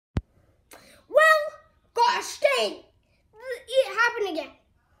Dang! It happened again.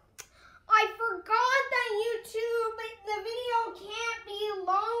 I forgot that YouTube, the video can't be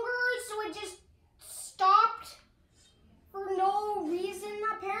longer, so it just stopped for no reason,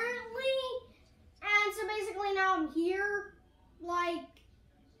 apparently. And so basically now I'm here. Like,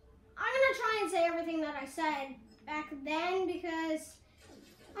 I'm gonna try and say everything that I said back then because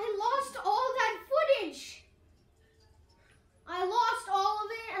I lost all that footage. I lost all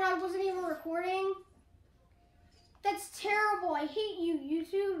of it and I wasn't even recording. That's terrible. I hate you,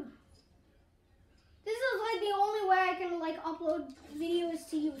 YouTube. This is like the only way I can like upload videos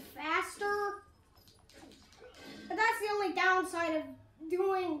to you faster. But that's the only downside of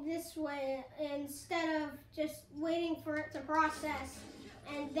doing this way instead of just waiting for it to process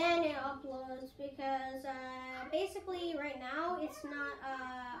and then it uploads, because basically right now it's not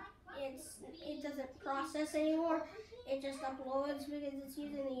it doesn't process anymore. It just uploads because it's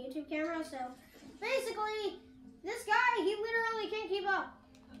using the YouTube camera. So basically this guy, he literally can't keep up.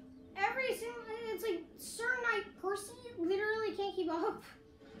 Every single, it's like Sir Knight Percy literally can't keep up.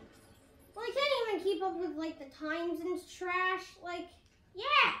 Well, he can't even keep up with like the times and trash. Like,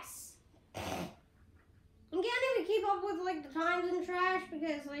 yes. He can't even keep up with like the times and trash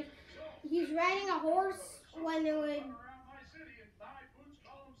because like he's riding a horse when it would.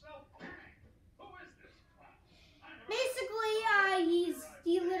 Basically,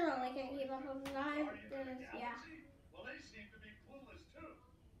 he literally can't keep up with the time. Yeah. Well, they seem to be clueless too.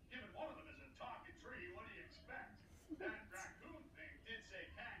 Given one of them is a talking tree, what do you expect? That raccoon thing did say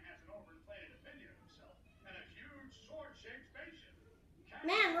Kang has an overinflated opinion of himself and a huge sword-shaped spaceship.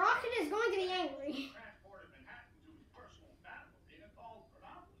 Man, Rocket is going to be angry. Transported Manhattan to his personal battlefield called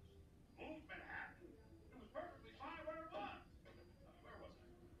Chronopolis. Moved Manhattan. It was perfectly fine where it was. Where was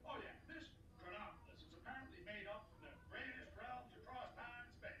it? Oh yeah, this Chronopolis is apparently made up from the greatest realms across time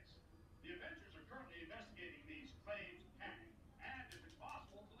and space. The Avengers are currently investigating these claims of Kang, and if it's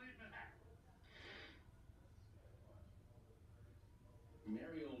possible, to leave Manhattan.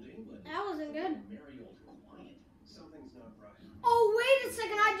 Merry old England. That wasn't good. Merry old quiet. Something's not right. Oh, wait a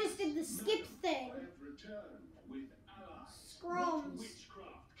second, I just did the skip thing. I have returned with allies. Scrolls. What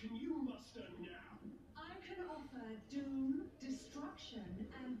witchcraft can you muster now? I can offer doom, destruction,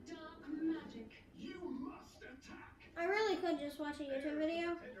 and dark magic. You must attack. I really could just watch a YouTube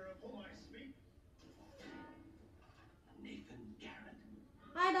video. Nathan Garrett.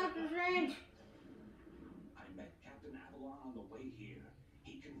 Hi, Dr. Strange. I met Captain Avalon on the way here.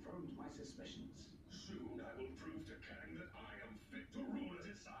 He confirmed my suspicions. Soon I will prove to Kang that I am fit to rule at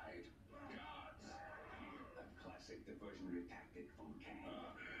his side. Gods! A classic diversionary tactic from Kang.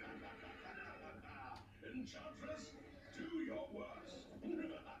 Enchantress, do your worst. We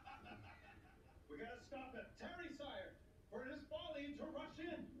gotta stop him. Tarry, sire, for it is folly to rush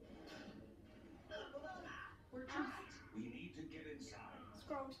in. We're trapped. We need to get inside.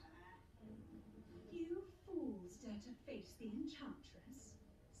 Scrolls. You fools dare to face the Enchantress?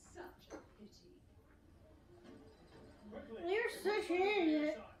 Such a pity. Quickly. You're such an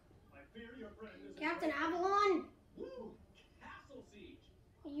idiot. I fear your friend is Captain Avalon? Woo! Castle siege.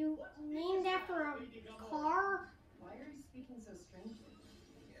 You named after a car? Why are you speaking so strangely?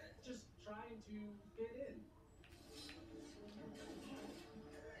 Just trying to get in.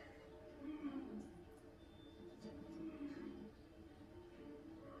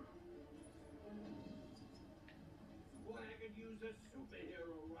 Boy, I could use a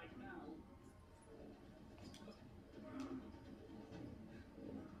superhero right now.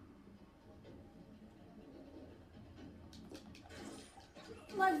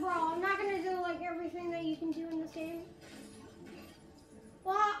 Like, bro, I'm not gonna do like everything that you can do in this game.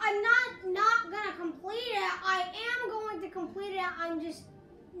 Well, I'm not gonna complete it. I am going to complete it. I'm just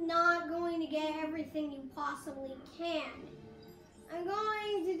not going to get everything you possibly can. I'm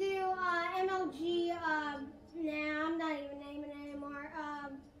going to do MLG. Nah, I'm not even naming it anymore.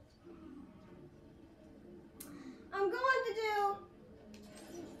 I'm going to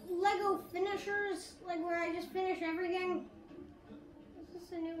do Lego finishers, like where I just finish everything. Is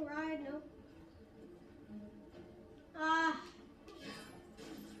this a new ride? Nope.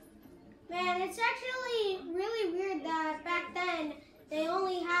 Man, it's actually really weird that back then they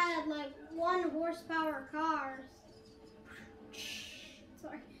only had like 1 horsepower cars.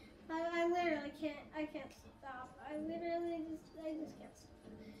 Sorry, I literally can't. I can't stop. I just can't stop.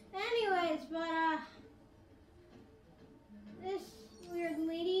 Anyways, but this weird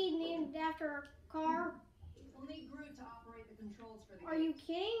lady named after a car. We'll need Groot to operate the controls for the Are you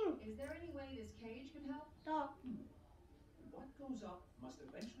kidding? Is there any way this cage can help? Stop. What goes up must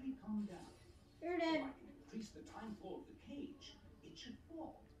eventually come down. You're If dead. I can increase the time flow of the cage, it should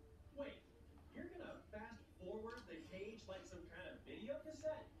fall. Wait, you're gonna fast forward like some kind of video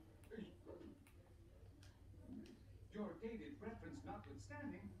cassette. Your dated reference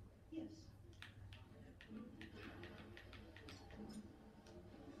notwithstanding, yes.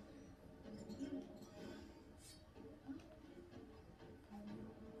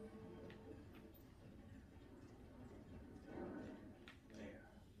 There.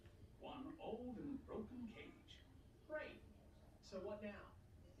 One old and broken cage. Great. So what now?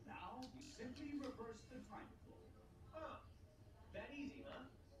 Now we simply reverse the time flow. Huh. That easy, huh?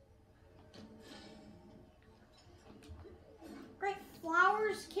 Great,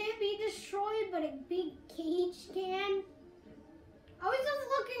 flowers can't be destroyed, but a big cage can. I was just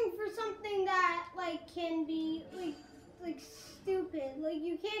looking for something that like can be like stupid. Like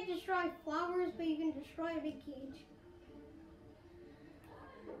you can't destroy flowers, but you can destroy a big cage.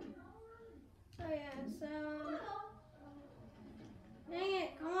 Oh yeah, so dang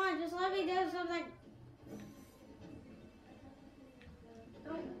it, come on, just let me do something.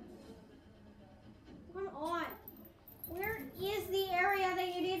 Nope. Come on. Where is the area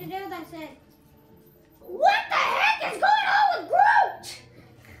that you need to do this in? What the heck is going on with Groot?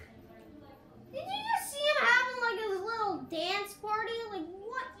 Did you just see him having like his little dance party? Like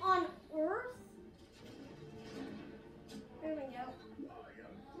what on earth? There we go.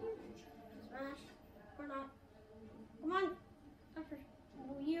 Smash. Or not. Come on. That's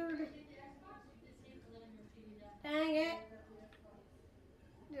weird. Dang it.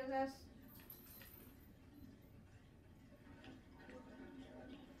 Do this.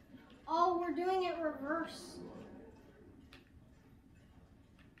 Oh, we're doing it reverse.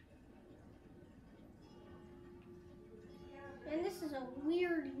 And this is a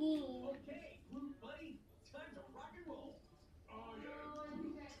weird game. Okay, Groot buddy, time to rock and roll. Oh, yeah.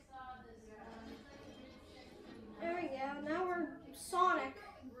 There we go. Now we're Sonic.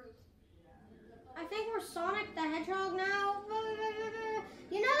 I think we're Sonic the Hedgehog now.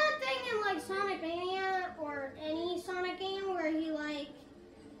 You know that thing in like Sonic Mania or any Sonic game where he like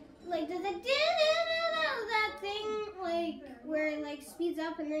does it that thing like where it like speeds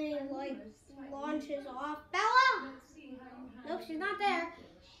up and then it like launches off? Bella! Nope, she's not there.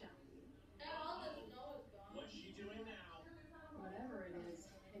 What's she doing now? Whatever it is,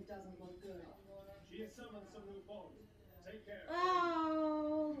 it doesn't look good. She has summoned some new foes. Take care.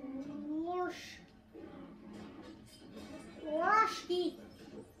 Oh, Lorsh. Lorshki.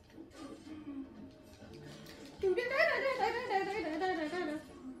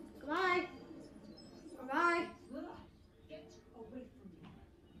 Goodbye. Goodbye. Get away from me.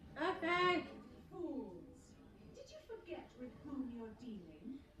 Okay. Fools. Did you forget with whom you're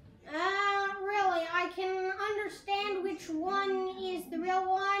dealing? Really, I can understand which one is the real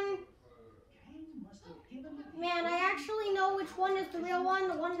one. Kang must have given the Man, I actually know which one is the real one,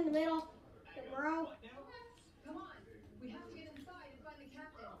 the one in the middle. The bro. What now? Come on. We have to get inside and find the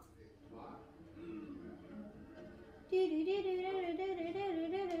captain.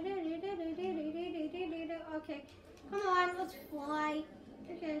 Okay, come on, let's fly.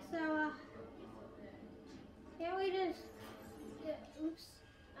 Okay, so, can't we just, oops.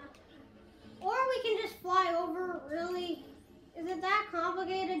 Or we can just fly over, really? Is it that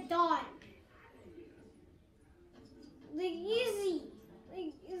complicated? Done. Like, easy.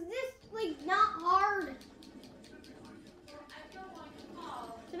 Like, is this, like, not hard?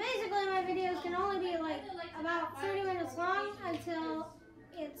 So basically, my videos can only be, like, about 30 minutes long until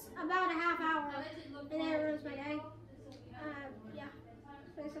it's about a half hour, and then it ruins my day. Yeah,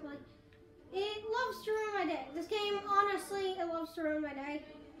 basically. It loves to ruin my day. This game, honestly, it loves to ruin my day.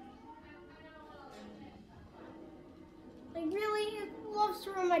 Like, really, it loves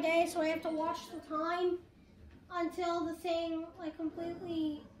to ruin my day, so I have to watch the time until the thing, like,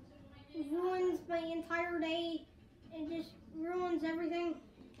 completely ruins my entire day and just ruins everything.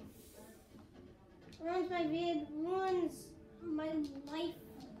 Ruins my vid, ruins my life.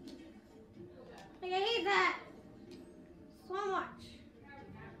 Like, I hate that so much.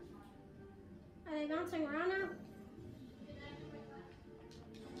 Are they bouncing around now?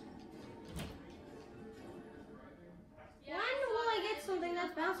 When will I get something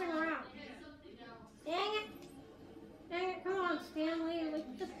that's bouncing around? Dang it. Dang it, come on, Stanley.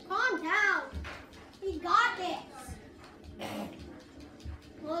 Like, just calm down. We got this.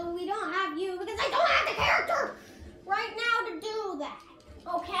 Well, we don't have you because I don't have the character right now to do that.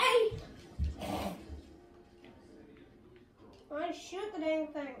 Okay? I want to shoot the dang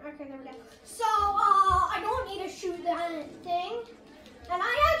thing. Okay, there we go. So, I don't need to shoot that thing. And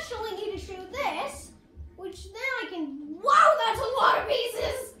I actually need to shoot this, which then I can... Wow, that's a lot of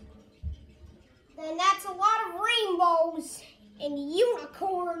pieces! Then that's a lot of rainbows and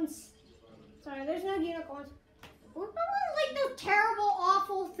unicorns. Sorry, there's no unicorns. What about like those terrible,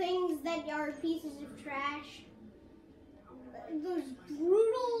 awful things that are pieces of trash? Those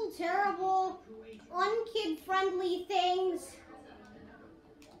brutal, terrible, unkid-friendly things.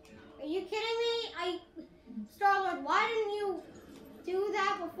 Are you kidding me? Star-Lord, why didn't you do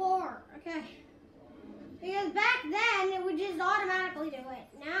that before? Okay. Because back then, it would just automatically do it.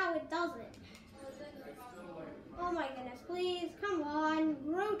 Now it doesn't. Oh my goodness, please, come on.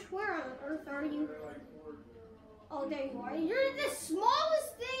 Groot, where on earth are you? Oh, there you are. You're the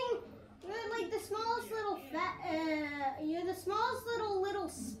smallest thing. You're like the smallest little you're the smallest little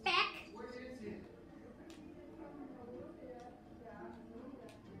speck.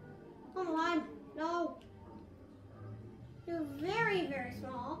 Come on. No. You're very, very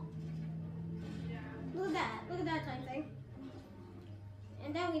small. Look at that. Look at that tiny thing.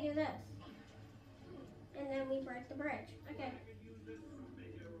 And then we do this. And then we break the bridge. Okay.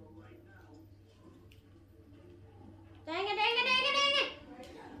 Dang it, dang it, dang it, dang it!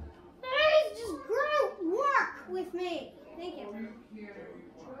 Please, just Groot, work with me. Thank you.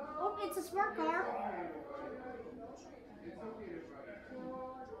 Oh, it's a smart car.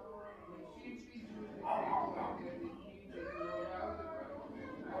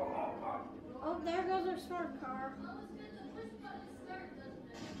 Oh, there goes our smart car.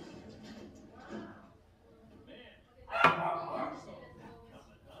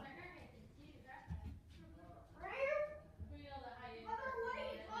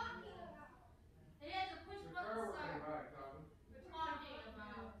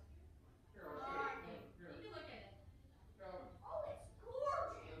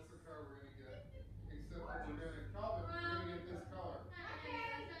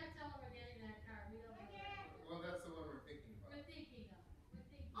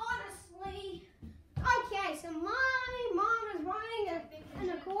 So my mom is riding an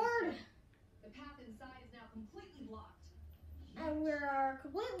Accord. The path inside is now completely blocked. And we're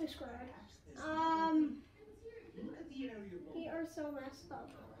completely screwed. We are so messed up.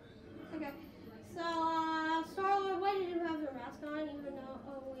 Okay. So, Star-Lord, why did you have your mask on even though,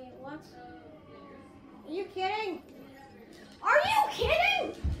 oh wait, what? Are you kidding? Are you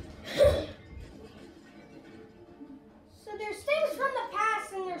kidding? So there's things from the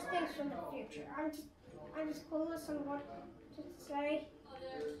past and there's things from the future. I'm just clueless on what to say.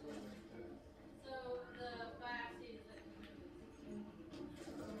 So the biopsy is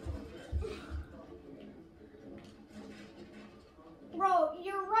Bro,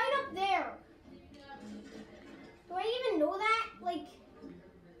 you're right up there. Do I even know that? Like,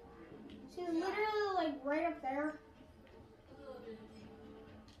 she's literally like right up there.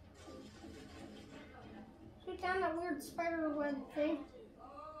 Shoot down that weird spider web thing.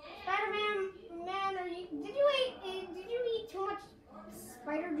 Spider-Man, man, did you eat too much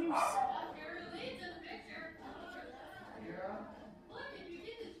spider juice?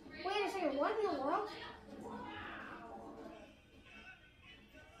 Wait a second, what in the world?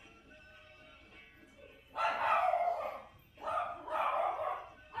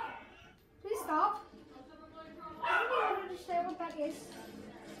 Please stop. I don't even understand what that is.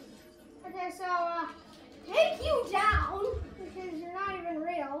 Okay, so, take you down, because you're not even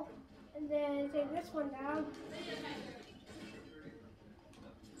real. And then take this one down.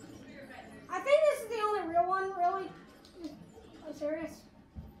 I think this is the only real one, really. I'm serious.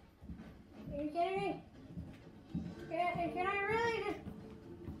 Are you kidding me? Can I really just...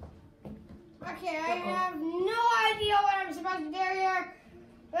 Okay, I have no idea what I'm supposed to do here.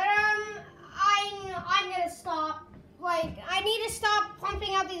 But, I'm gonna stop. Like, I need to stop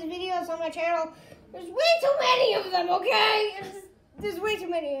pumping out these videos on my channel. There's way too many of them, okay? There's way too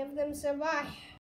many of them, so bye.